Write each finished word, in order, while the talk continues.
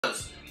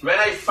when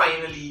I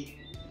finally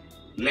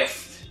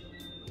left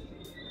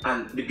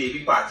and the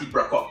baby party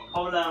broke up.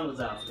 How long was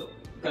after?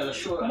 Because I'm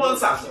sure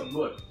months after.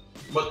 Good.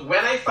 But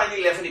when I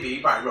finally left and the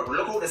baby party broke up,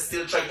 look how they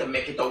still try to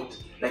make it out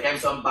like I'm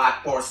some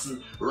bad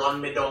person, run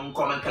me down,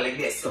 come and collect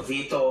the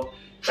excavator,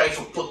 try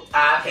to put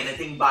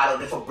anything bad out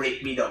there for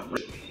break me down.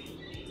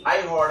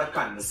 I heard a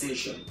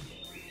conversation.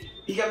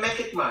 He can make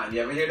it, man.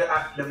 You ever hear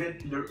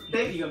the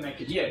thing? He can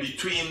make it, yeah.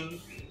 Between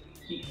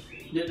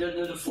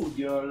the food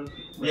girl.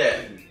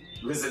 Yeah.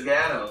 Visit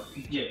Guyana.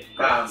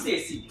 Yeah.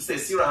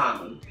 Stacey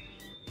Rahman.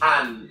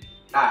 And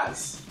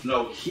as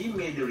now he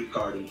made the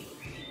recording.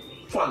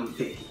 Fun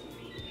thing.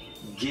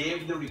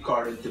 Gave the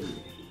recording to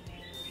me.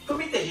 For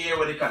me to hear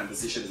what the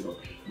conversation is about.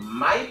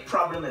 My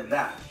problem with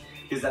that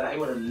is that I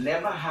would have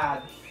never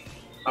had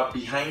a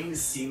behind the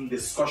scene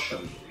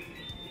discussion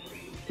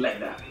like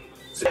that.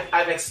 So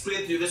I've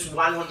explained to you this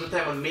 100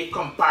 times and make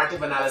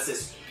comparative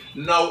analysis.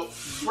 Now,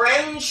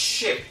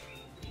 friendship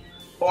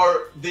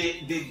or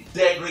the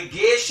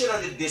degradation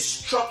or the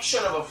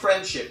destruction of a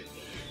friendship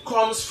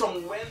comes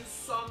from when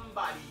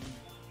somebody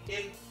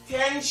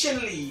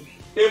intentionally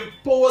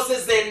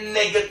imposes their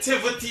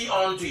negativity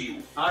onto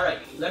you. Alright,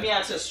 let me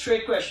ask you a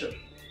straight question.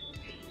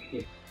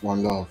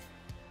 One love,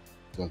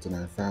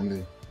 Delta9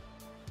 family.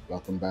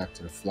 Welcome back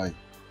to the flight.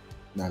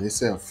 Now they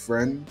say a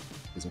friend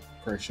is a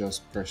precious,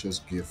 precious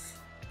gift.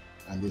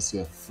 And they say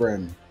a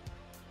friend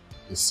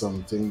is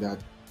something that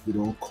you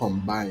don't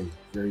come by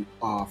very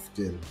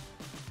often.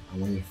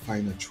 And when you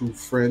find a true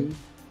friend,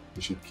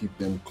 you should keep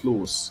them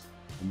close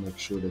and make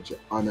sure that you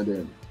honor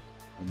them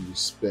and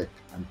respect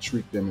and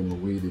treat them in a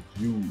way that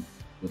you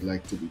would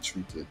like to be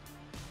treated.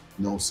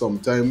 Now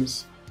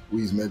sometimes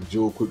we make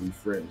joke with our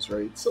friends,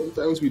 right?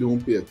 Sometimes we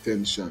don't pay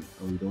attention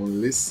and we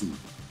don't listen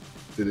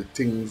to the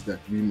things that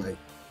we might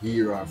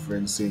hear our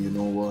friends saying, you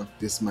know what,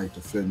 this might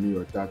offend me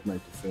or that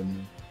might offend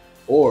me.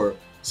 Or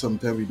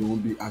sometimes we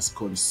don't be as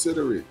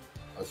considerate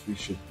as we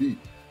should be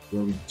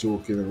when we're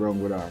joking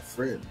around with our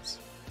friends.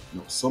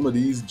 Now, some of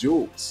these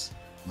jokes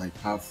might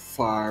have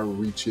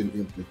far-reaching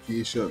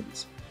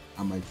implications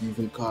and might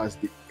even cause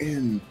the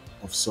end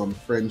of some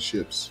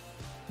friendships.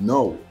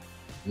 Now,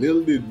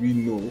 little did we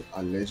know,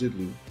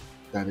 allegedly,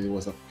 that it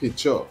was a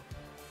picture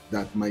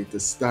that might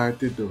have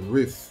started the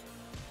rift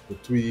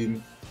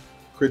between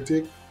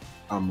Critic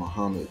and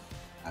MOHAMED.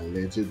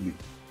 Allegedly,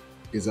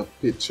 is a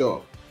picture,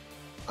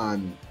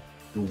 and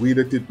the way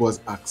that it was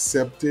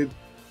accepted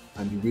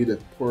and the way that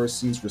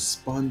persons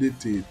responded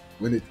to it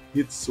when it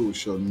hit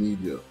social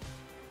media,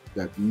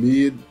 that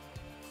made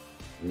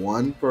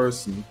one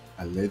person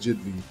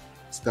allegedly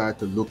start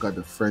to look at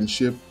the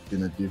friendship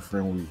in a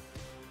different way.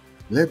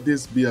 Let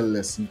this be a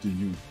lesson to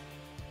you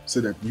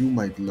so that you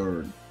might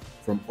learn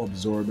from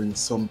absorbing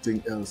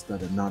something else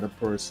that another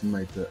person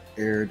might have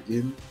erred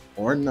in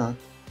or not,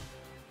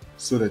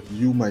 so that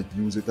you might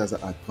use it as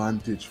an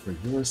advantage for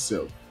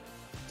yourself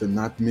to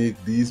not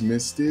make these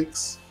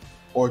mistakes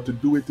or to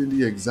do it in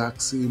the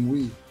exact same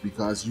way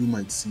because you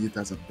might see it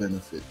as a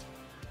benefit.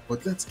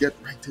 But let's get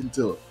right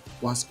into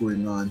what's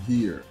going on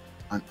here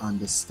and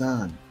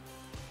understand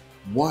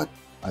what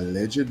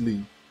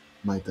allegedly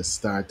might have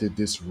started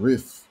this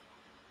rift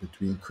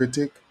between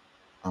Critic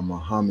and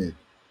MOHAMED.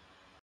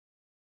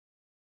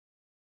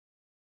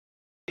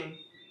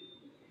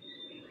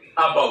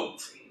 About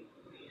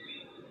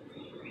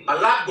a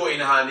lot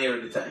going on here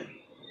at the time.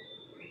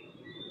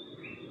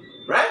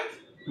 Right?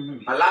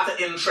 Mm-hmm. A lot of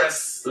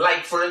interests.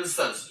 Like for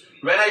instance,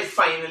 when I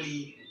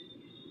finally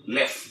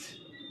left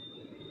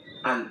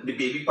and the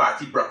baby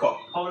party broke up.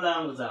 How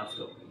long was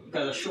after?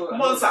 Because I'm sure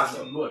months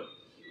after. Good.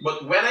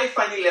 But when I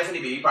finally left and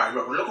the baby party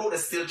broke up, look how they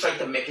still try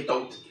to make it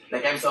out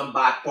like I'm some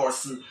bad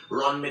person,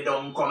 run me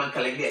down, come and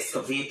collect the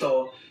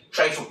excavator,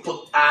 try to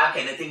put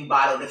anything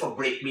bad out there for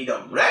break me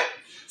down, right?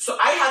 So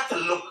I had to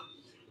look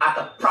at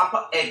a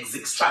proper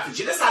exit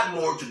strategy. This had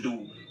more to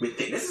do with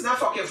it. This is not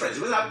fucking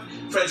friendship. This is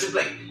not friendship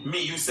like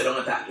me, you sit on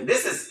attacking.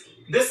 This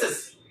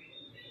is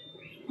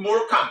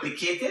more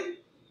complicated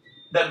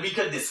that we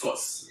can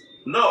discuss.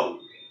 No.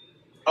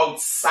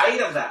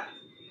 Outside of that,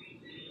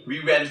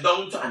 we went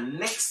down to a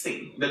next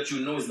thing that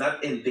you know is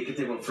not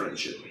indicative of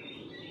friendship.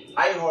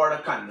 I heard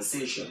a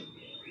conversation.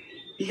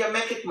 He can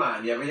make it,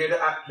 man. You ever hear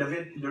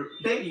the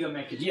thing? He can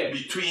make it, yeah.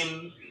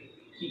 Between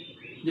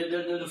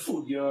the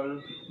food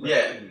girl.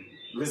 Yeah.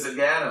 Visit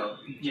Guyana.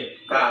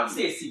 Yeah.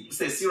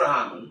 Stacey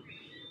Rahman.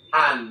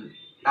 And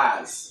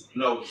as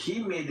now he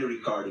made the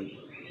recording.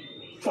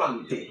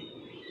 Fun thing.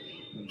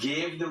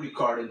 Gave the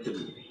recording to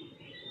me.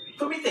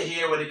 For me to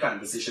hear what the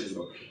conversation is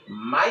about.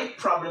 My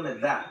problem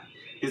with that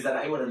is that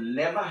I would have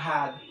never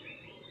had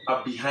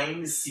a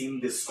behind the scene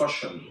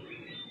discussion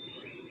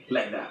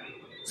like that.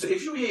 So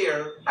if you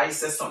hear I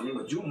say something,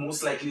 but you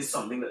most likely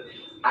something that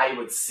I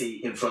would say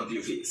in front of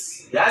your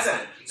face. Yes, sir.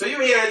 So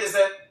you hear it, you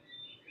say,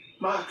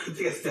 "My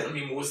Critic is telling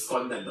me most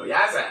content though."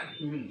 Yes, sir.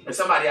 Mm-hmm. If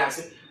somebody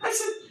asks me, I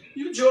said,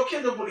 "You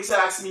joking?" The police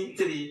asked me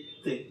to the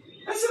thing.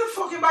 I said, "The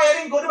fucking buy, I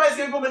didn't go to buy, it's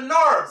going to go with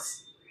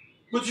nerves."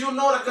 But you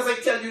know that because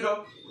I tell you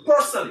though,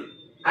 personally,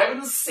 I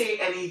wouldn't say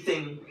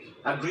anything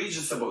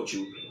egregious about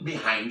you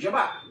behind your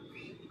back.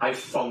 I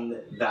found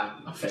that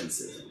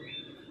offensive.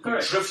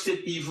 Correct. Drifted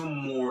even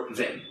more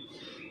then.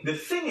 The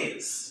thing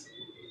is,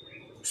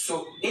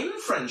 so in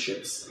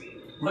friendships,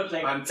 But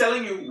like, I'm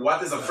telling you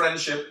what is a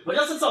friendship. but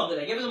just something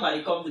like if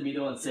somebody come to me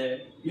though and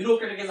say, you know,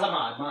 Critic is a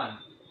mad man.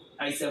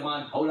 I say,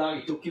 man, how long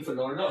it took you for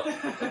learn that?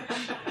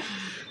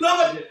 No,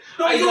 but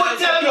no, I you know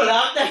won't it tell took you a me.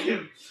 long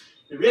time.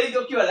 It really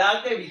took you a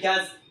long time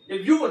because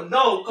if you would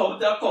now come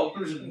to a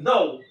conclusion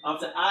now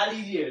after all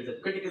these years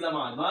that Critic is a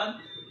mad man,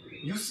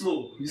 you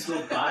slow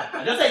bad.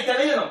 And just like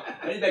telling you know,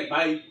 and it's like,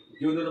 bye,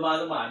 you know the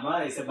man's a mad man.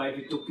 I said, bye, if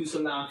it took you so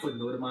long for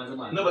know the man's a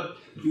mad No, man.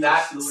 but You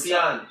that, slow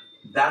Sian,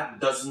 that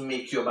doesn't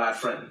make you a bad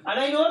friend. And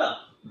I know that.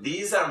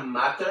 These are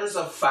matters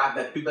of fact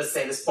that people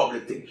say this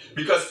public thing.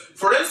 Because,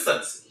 for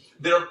instance,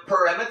 there are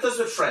parameters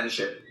with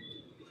friendship.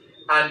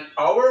 And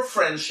our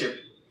friendship,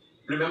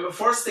 remember,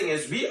 first thing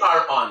is we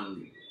are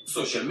on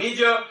social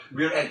media,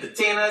 we're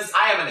entertainers.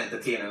 I am an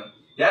entertainer.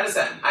 You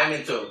understand? I'm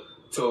into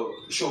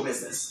show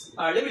business.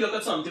 Alright, let me look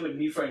at something with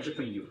me friendship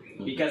and you.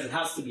 Because it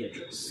has to be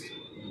addressed.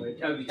 Right?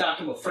 I'll be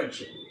talking about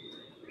friendship.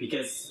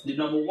 Because the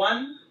number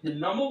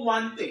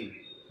one thing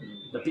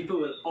that people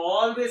will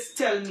always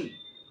tell me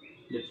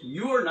that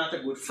you are not a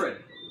good friend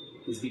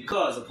is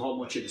because of how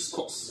much you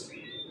discuss.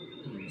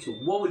 So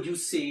what would you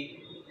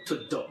say to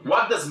them?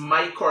 What does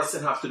my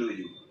cursing have to do with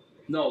you?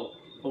 No.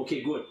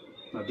 Okay, good.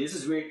 Now this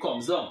is where it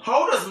comes down.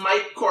 How does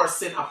my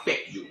cursing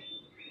affect you?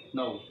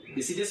 Now,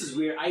 you see, this is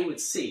where I would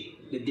say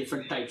the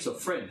different types of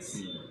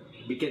friends.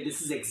 Because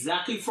this is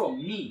exactly from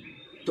me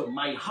to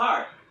my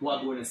heart what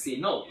I'm going to say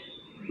no.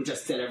 We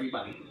just tell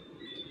everybody.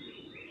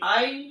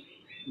 I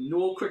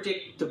know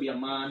Critic to be a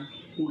man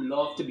who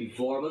loves to be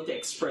verbal to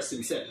express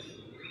himself.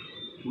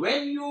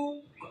 When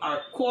you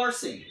are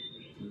coursing,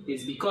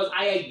 it's because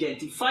I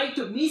identify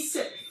to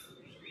myself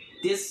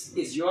this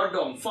is your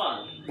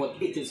downfall, but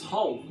it is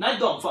how, not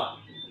downfall.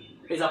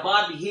 It's a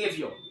bad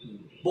behavior,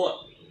 but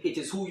it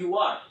is who you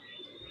are.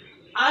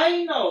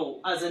 I now,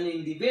 as an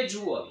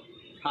individual,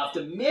 have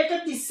to make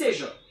a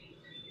decision.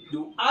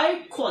 Do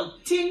I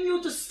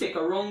continue to stick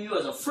around you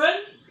as a friend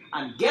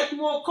and get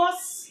more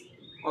costs,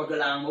 or go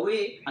along my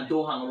way and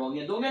don't hang around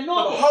you and don't get no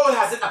But costs? how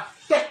has it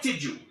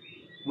affected you?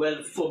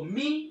 Well, for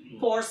me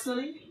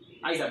personally,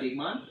 I's a big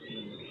man.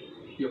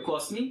 You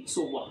cost me,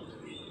 so what?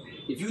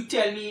 If you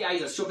tell me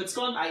I's a stupid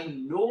cunt, I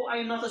know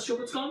I'm not a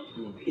stupid cunt.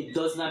 It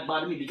does not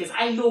bother me because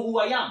I know who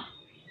I am.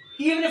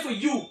 Even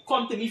if you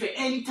come to me for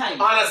any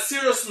time, On a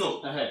serious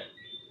note,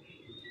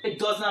 it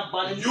does not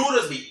bother me. you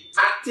just be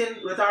acting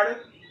retarded?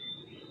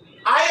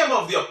 I am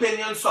of the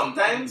opinion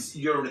sometimes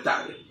you're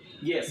retarded.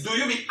 Yes. Do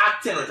you be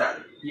acting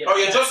retarded? Yes. Or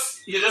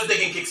you're just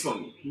taking kicks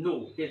from me?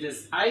 No, it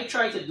is. I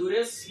try to do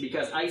this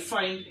because I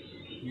find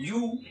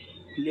you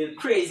a little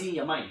crazy in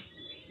your mind.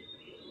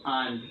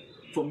 And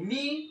for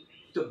me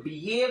to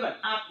behave and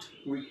act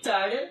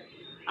retarded,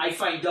 I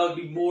find that would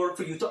be more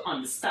for you to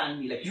understand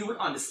me. Like you would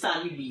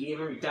understand me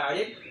behaving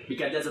retarded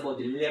because that's about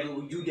the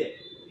level you did.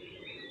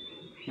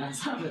 You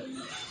understand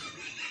me?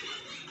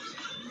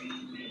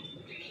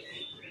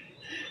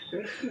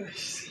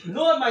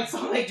 No, it might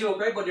sound like joke,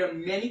 right? But there are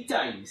many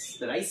times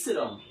that I sit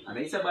down and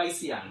I say by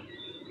Sian,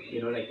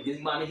 you know, like this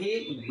man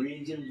here, his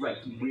brains ain't right,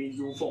 his brains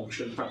don't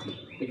function properly.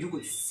 Like you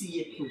could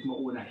see it with my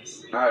own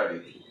eyes.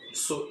 Alright.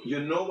 So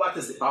you know what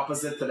is the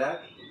opposite to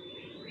that?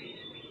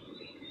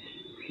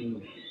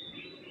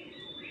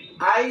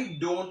 I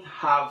don't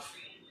have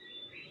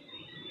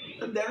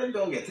Derek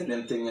don't get in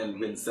them thing and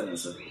Winston and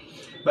so.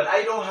 But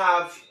I don't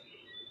have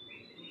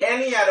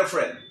any other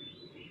friend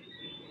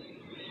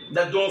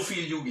that don't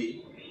feel you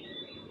gay.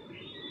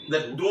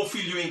 That don't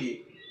feel you in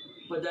gay.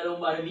 But that don't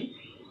bother me.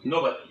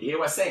 No, but here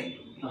was saying,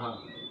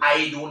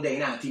 I don't do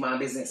anti-man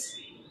business.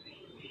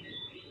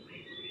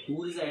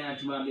 Who is an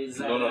anti-man business?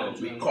 No.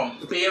 We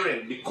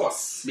comparing the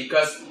costs.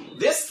 Because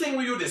this thing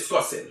you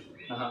discussing,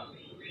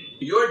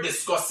 you're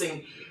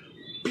discussing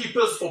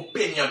people's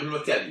opinion, people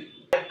will tell you.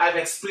 I've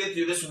explained to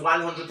you this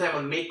 100 times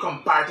and make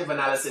comparative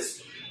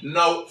analysis.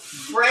 Now,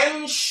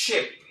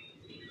 friendship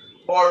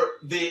or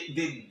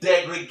the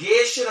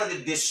degradation or the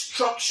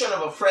destruction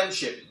of a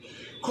friendship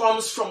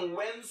comes from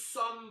when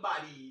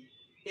somebody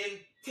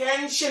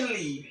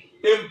intentionally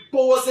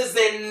imposes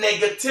their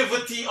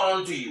negativity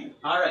onto you.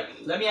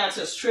 Alright, let me ask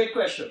you a straight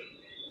question.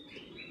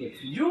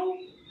 If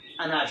you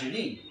and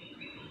Angeline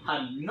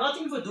had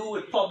nothing to do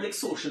with public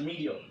social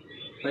media,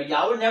 like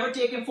y'all were never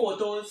taking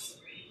photos,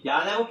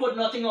 y'all never put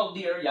nothing out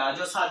there, y'all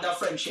just had that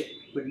friendship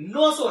with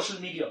no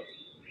social media,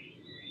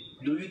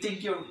 do you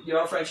think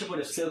your friendship would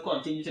have still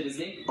continued to this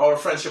day? Our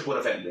friendship would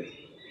have ended.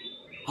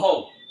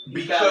 How?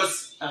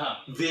 Because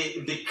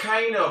the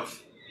kind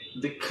of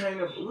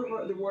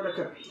what the word I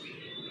can,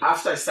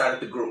 after I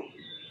started to grow,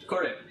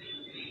 correct.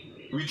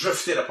 we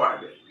drifted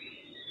apart.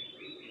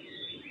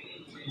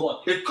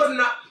 But it could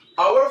not.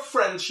 Our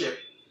friendship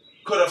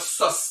could have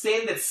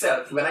sustained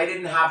itself when I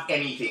didn't have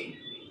anything,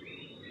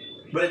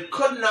 but it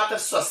could not have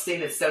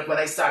sustained itself when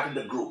I started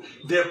to grow.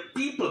 There are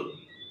people.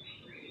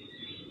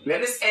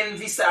 When this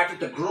envy started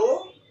to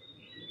grow,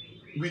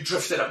 we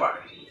drifted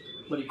apart.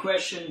 But the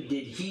question,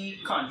 did he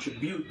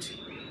contribute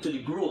to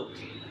the growth?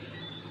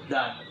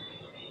 that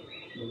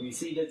we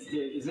see that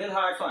it's a little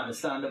hard to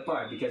understand the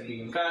part because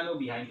we can't know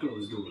behind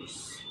closed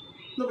doors.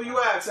 No, but you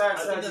ask. I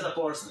think as a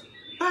person.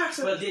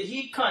 Ask. Well, did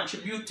he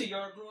contribute to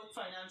your growth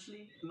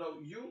financially? No,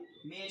 you.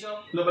 Major?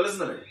 No, but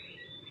listen to me.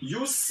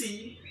 You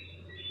see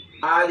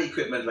all the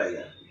equipment like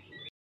that.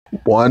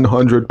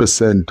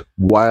 100%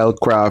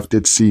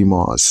 wildcrafted sea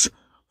moss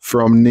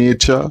from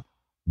nature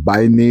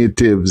by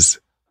natives.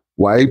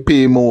 Why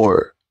pay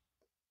more?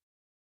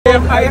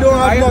 I'm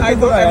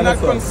not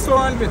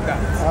concerned with that.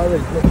 All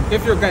right.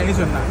 If you're Guyanese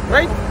or not,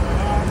 right?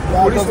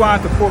 Yeah, police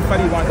want to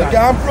profile you want that. You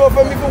can't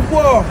profile me for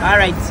war. All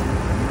right.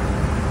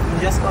 You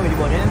just come with the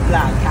body and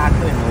plan, can't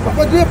do it.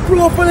 But they're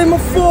profiling me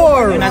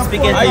for. You're not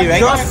speaking to you,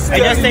 right? I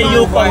just say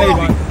you come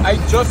with me. I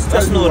just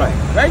tell you why,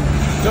 right?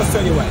 Just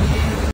tell you why.